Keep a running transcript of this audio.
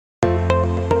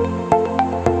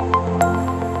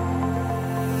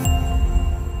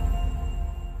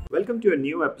welcome to a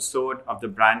new episode of The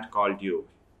Brand Called You.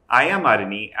 I am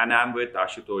Arini and I'm with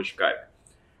Ashutosh Garg.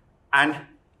 And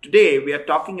today we are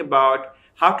talking about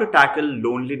how to tackle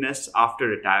loneliness after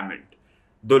retirement.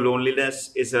 Though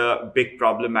loneliness is a big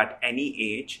problem at any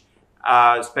age,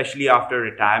 especially after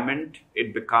retirement,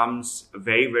 it becomes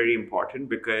very, very important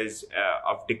because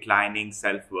of declining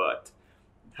self-worth.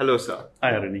 Hello, sir.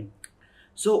 Hi, Arini.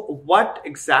 So, what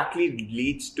exactly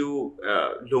leads to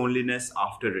loneliness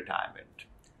after retirement?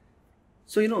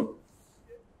 So,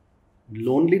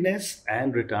 loneliness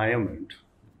and retirement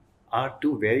are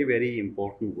two very, very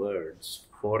important words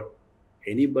for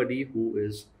anybody who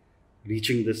is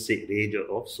reaching this age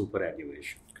of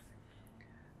superannuation.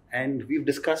 And we've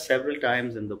discussed several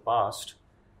times in the past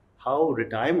how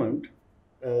retirement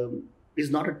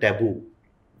is not a taboo.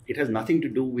 It has nothing to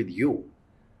do with you.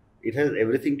 It has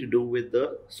everything to do with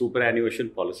the superannuation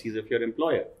policies of your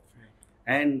employer.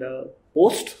 And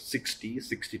post 60,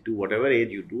 62, whatever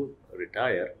age you do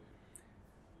retire,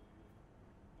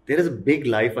 there is a big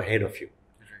life ahead of you.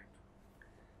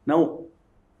 Now,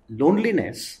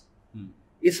 loneliness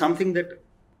is something that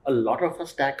a lot of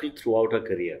us tackle throughout our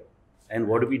career. And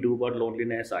what do we do about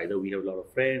loneliness? Either we have a lot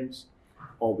of friends,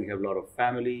 or we have a lot of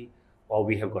family, or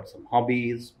we have got some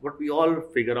hobbies, but we all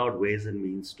figure out ways and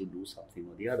means to do something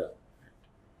or the other.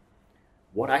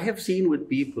 What I have seen with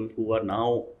people who are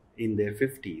now in their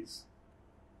 50s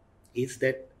is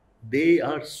that they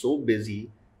are so busy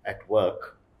at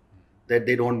work that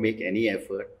they don't make any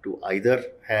effort to either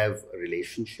have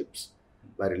relationships.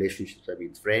 By relationships, I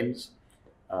mean friends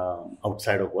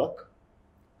outside of work.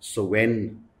 So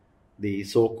when the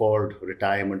so-called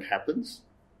retirement happens,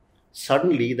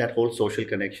 suddenly that whole social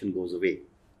connection goes away.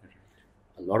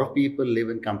 A lot of people live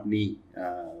in company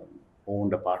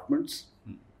owned apartments.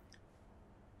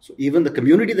 So even the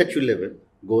community that you live in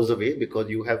goes away because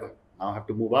you now have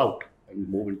to move out and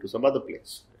move into some other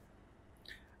place.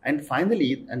 And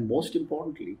finally, and most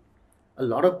importantly, a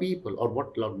lot of people,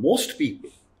 most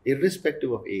people,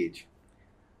 irrespective of age,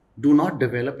 do not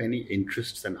develop any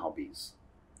interests and hobbies.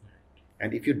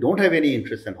 And if you don't have any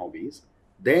interests and hobbies,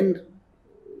 then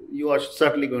you are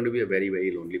certainly going to be a very,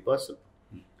 very lonely person.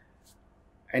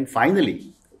 And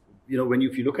finally,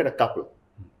 if you look at a couple,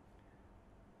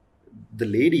 the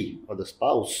lady or the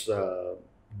spouse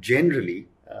generally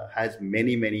has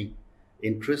many, many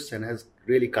interests and has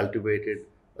really cultivated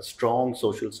a strong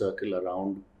social circle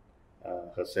around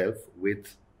herself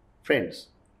with friends.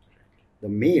 The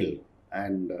male,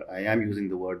 and I am using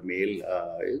the word male,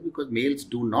 is because males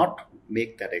do not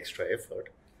make that extra effort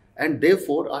and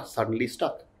therefore are suddenly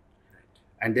stuck.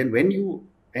 And then when you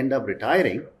end up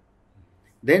retiring,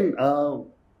 then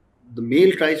the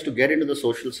male tries to get into the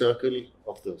social circle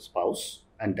of the spouse,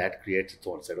 and that creates its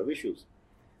own set of issues.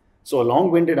 So a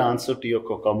long-winded answer to your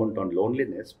comment on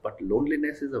loneliness, but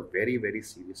loneliness is a very, very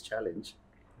serious challenge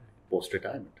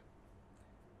post-retirement.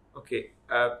 Okay,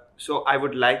 so I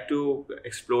would like to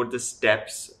explore the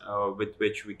steps with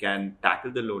which we can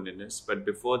tackle the loneliness. But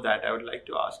before that, I would like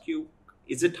to ask you,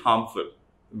 is it harmful?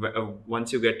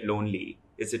 Once you get lonely,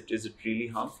 is it really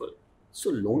harmful?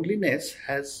 So loneliness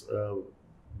has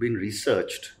been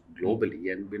researched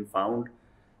globally and been found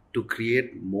to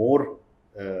create more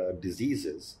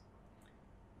diseases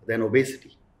than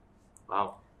obesity.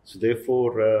 Wow. So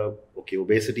therefore,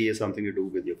 obesity is something to do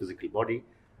with your physical body.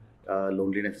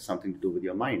 Loneliness is something to do with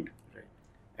your mind. Right.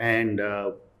 And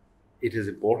it is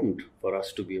important for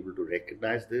us to be able to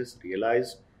recognize this,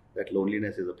 realize that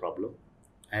loneliness is a problem,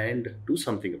 and do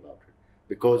something about it.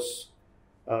 Because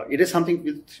it is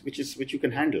something which you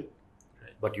can handle.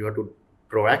 Right. But you have to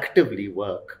proactively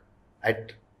work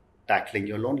at tackling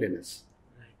your loneliness.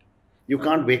 Right. You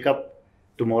can't wake up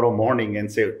tomorrow morning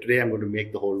and say, today I'm going to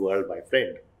make the whole world my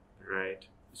friend. Right.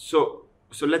 So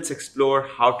let's explore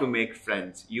how to make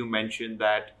friends. You mentioned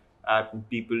that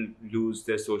people lose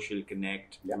their social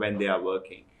connect when they are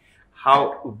working.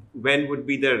 When would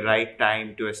be the right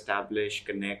time to establish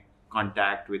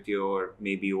contact with your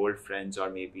maybe old friends or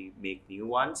maybe make new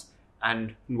ones?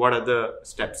 And what are the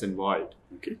steps involved?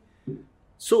 Okay.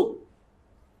 So,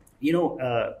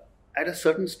 at a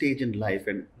certain stage in life,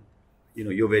 and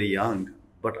you're very young,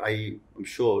 but I am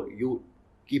sure you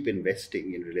keep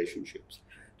investing in relationships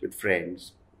with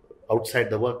friends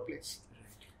outside the workplace.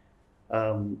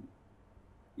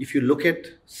 If you look at,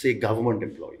 say, government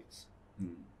employees,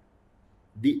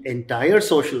 the entire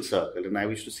social circle, and I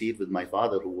used to see it with my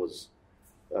father, who was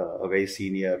a very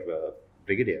senior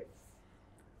brigadier,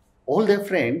 all their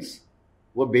friends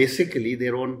were basically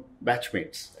their own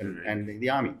batchmates and in the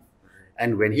army.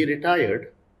 And when he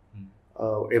retired,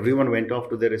 everyone went off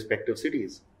to their respective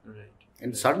cities. Right.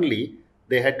 And suddenly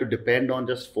they had to depend on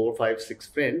just 4, 5, 6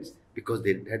 friends because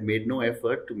they had made no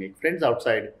effort to make friends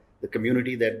outside the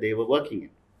community that they were working in.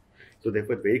 So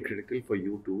therefore, it's very critical for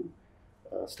you to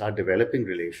start developing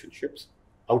relationships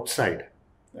outside.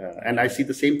 And I see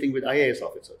the same thing with IAS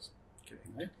officers.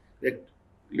 Right? They're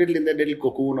little in that little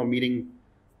cocoon of meeting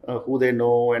who they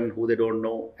know and who they don't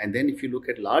know. And then if you look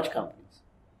at large companies,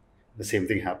 the same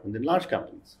thing happens in large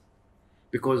companies.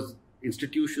 Because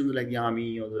institutions like the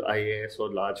army or the IAS or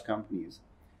large companies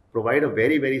provide a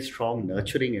very, very strong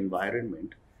nurturing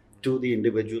environment to the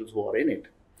individuals who are in it.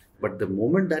 But the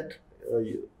moment that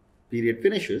period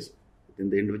finishes, then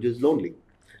the individual is lonely.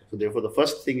 So therefore, the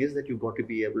first thing is that you've got to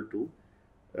be able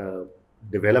to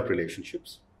develop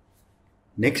relationships.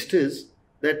 Next is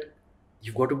that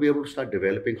you've got to be able to start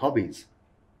developing hobbies.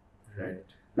 Right.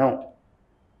 Now,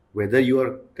 whether you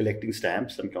are collecting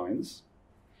stamps and coins,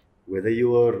 whether you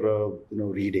are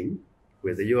reading,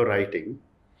 whether you are writing,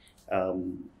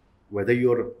 whether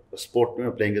you are a sport,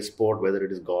 playing a sport, whether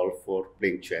it is golf or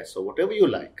playing chess or whatever you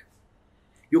like,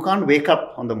 you can't wake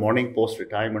up on the morning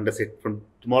post-retirement and say, from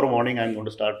tomorrow morning I'm going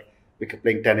to start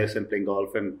playing tennis and playing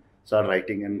golf and start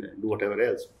writing and do whatever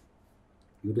else.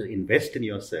 You have to invest in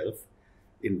yourself,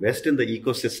 invest in the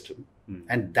ecosystem,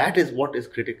 and that is what is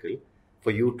critical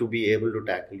for you to be able to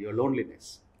tackle your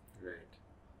loneliness. Right.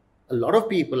 A lot of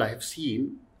people I have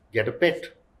seen get a pet.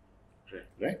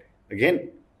 Right? Again,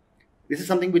 this is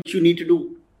something which you need to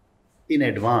do in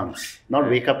advance, not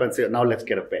wake up and say, now let's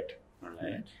get a pet.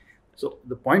 Right. So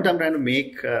the point I'm trying to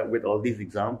make with all these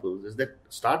examples is that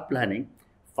start planning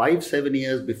 5, 7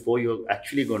 years before you're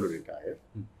actually going to retire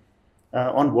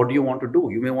on what do you want to do.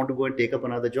 You may want to go and take up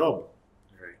another job.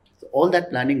 Right. So all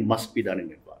that planning must be done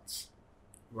in advance.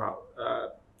 Wow.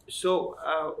 So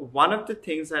one of the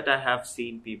things that I have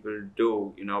seen people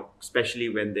do, especially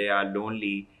when they are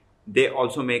lonely, they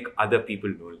also make other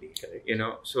people lonely.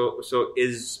 Correct. So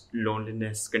is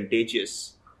loneliness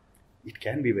contagious? It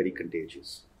can be very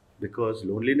contagious because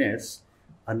loneliness,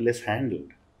 unless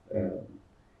handled,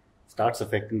 starts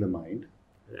affecting the mind.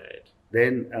 Right.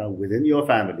 Then within your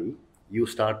family, you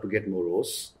start to get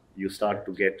morose, you start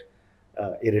to get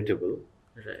irritable,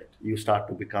 Right. you start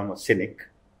to become a cynic.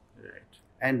 Right.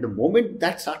 And the moment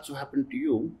that starts to happen to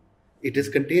you, it is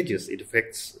contagious. It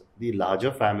affects the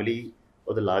larger family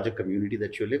or the larger community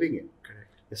that you're living in. Correct.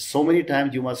 There's so many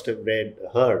times you must have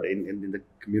heard in the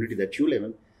community that you live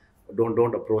in,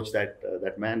 don't approach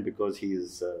that man because he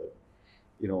is,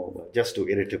 just too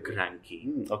irritable. Cranky.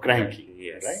 Or cranky.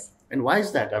 Yes. Right? And why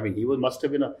is that? I mean, must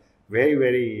have been a very,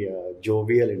 very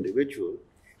jovial individual.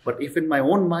 But if in my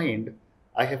own mind,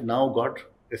 I have now got,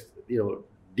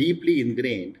 deeply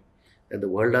ingrained that the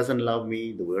world doesn't love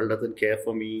me, the world doesn't care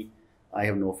for me, I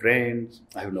have no friends,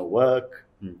 I have no work,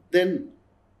 then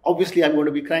obviously I'm going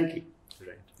to be cranky.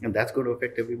 Right. And that's going to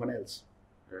affect everyone else.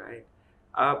 Right.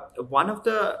 One of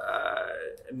the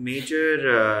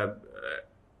major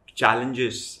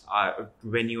challenges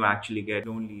when you actually get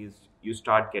lonely is you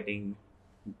start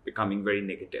becoming very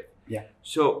negative. Yeah.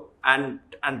 So and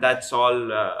that's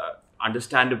all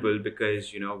understandable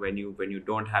because when you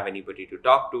don't have anybody to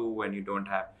talk to, when you don't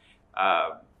have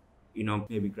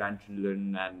maybe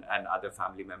grandchildren and other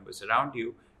family members around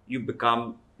you, you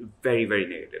become very, very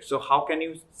negative. So how can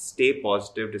you stay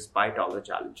positive despite all the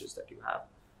challenges that you have?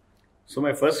 So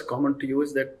my first comment to you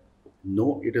is that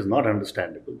no, it is not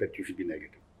understandable that you should be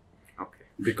negative. Okay.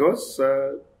 Because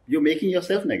you're making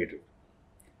yourself negative.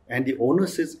 And the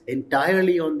onus is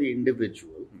entirely on the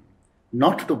individual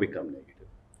not to become negative.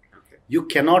 Okay. You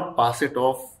cannot pass it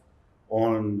off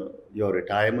on your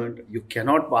retirement. You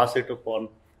cannot pass it off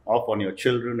on your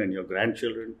children and your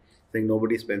grandchildren, saying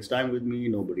nobody spends time with me,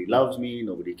 nobody loves me,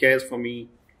 nobody cares for me.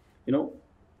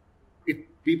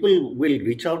 People will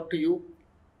reach out to you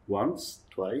once,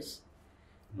 twice.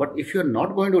 But if you're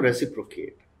not going to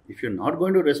reciprocate, if you're not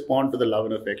going to respond to the love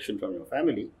and affection from your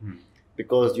family,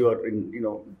 because you are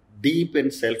deep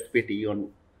in self-pity on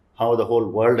how the whole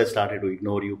world has started to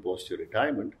ignore you post your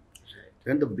retirement,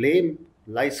 then the blame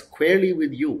lies squarely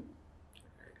with you.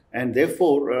 And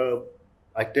therefore,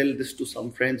 I tell this to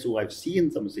some friends who I've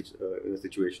seen in a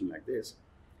situation like this,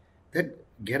 that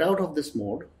get out of this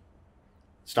mode,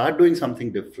 start doing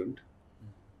something different,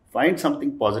 find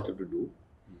something positive to do,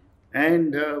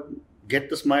 and get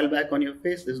the smile back on your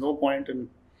face. There's no point in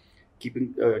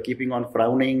keeping on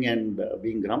frowning and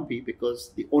being grumpy,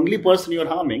 because the only person you're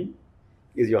harming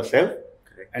is yourself.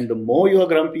 Correct. And the more you're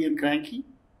grumpy and cranky,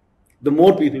 the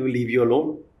more people will leave you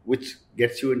alone, which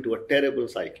gets you into a terrible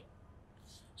cycle.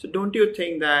 So don't you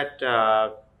think that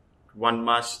one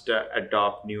must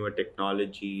adopt newer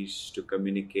technologies to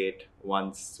communicate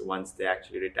once they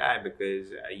actually retire, because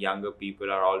younger people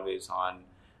are always on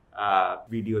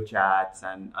video chats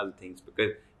and other things.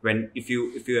 Because if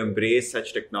you embrace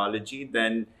such technology,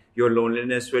 then your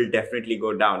loneliness will definitely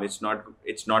go down. It's not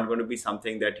going to be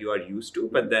something that you are used to,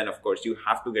 but then of course you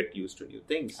have to get used to new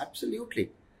things.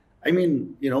 Absolutely. I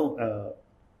mean,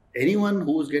 anyone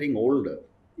who's getting older,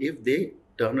 if they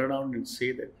turn around and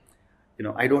say that,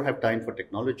 I don't have time for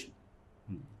technology,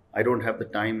 I don't have the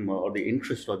time or the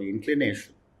interest or the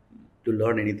inclination to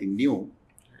learn anything new,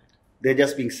 they're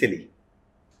just being silly.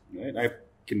 Right? I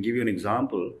can give you an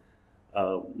example.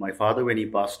 My father, when he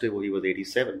passed away, he was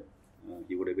 87.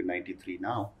 He would have been 93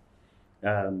 now.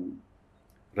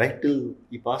 Right till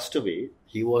he passed away,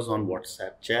 he was on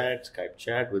WhatsApp chat, Skype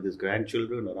chat with his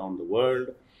grandchildren around the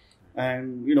world.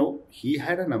 And, he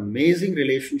had an amazing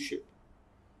relationship.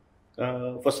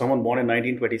 For someone born in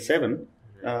 1927,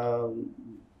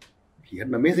 he had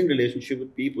an amazing relationship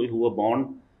with people who were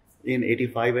born in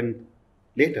 85 and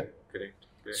later. Correct.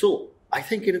 So I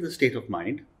think it is a state of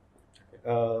mind.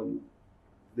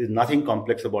 There's nothing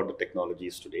complex about the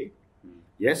technologies today.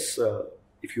 Yes,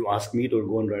 if you ask me to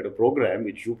go and write a program,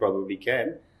 which you probably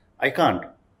can, I can't.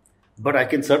 But I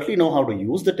can certainly know how to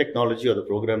use the technology or the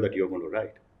program that you're going to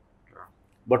write.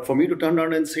 But for me to turn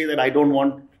around and say that I don't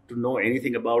want to know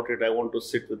anything about it, I want to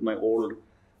sit with my old,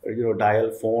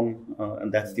 dial phone,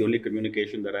 and that's the only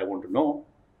communication that I want to know,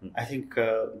 I think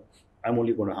I'm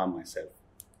only going to harm myself.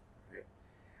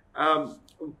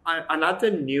 Another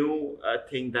new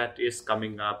thing that is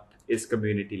coming up is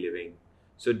community living.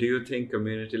 So do you think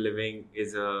community living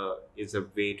is a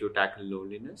way to tackle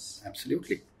loneliness?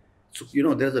 Absolutely. So,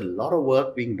 there's a lot of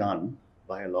work being done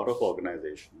by a lot of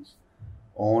organizations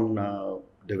on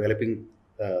developing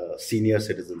senior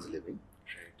citizens living.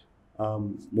 Right.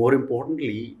 More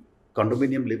importantly,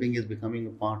 condominium living is becoming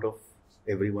a part of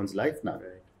everyone's life now.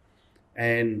 Right.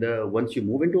 And once you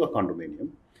move into a condominium,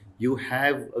 you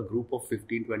have a group of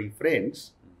 15, 20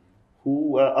 friends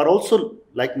who are also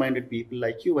like-minded people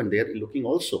like you, and they're looking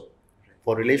also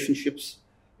for relationships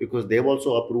because they've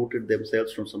also uprooted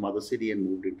themselves from some other city and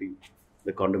moved into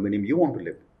the condominium you want to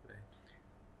live in. Right.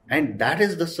 And that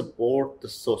is the support, the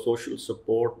social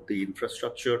support, the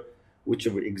infrastructure which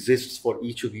exists for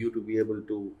each of you to be able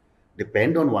to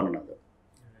depend on one another.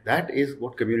 Right. That is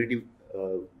what community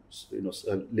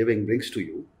living brings to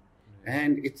you,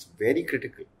 and it's very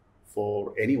critical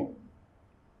for anyone.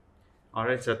 All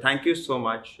right, sir. Thank you so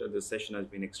much. This session has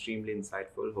been extremely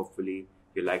insightful. Hopefully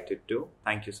you liked it too.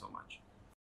 Thank you so much.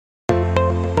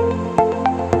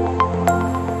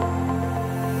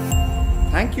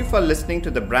 Thank you for listening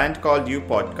to the Brand Called You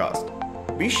podcast.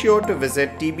 Be sure to visit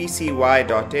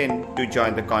tbcy.in to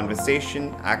join the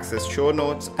conversation, access show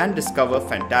notes, and discover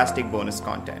fantastic bonus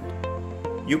content.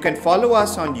 You can follow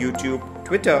us on YouTube,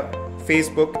 Twitter,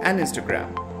 Facebook, and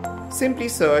Instagram. Simply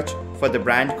search for The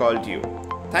Brand Called You.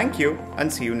 Thank you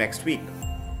and see you next week.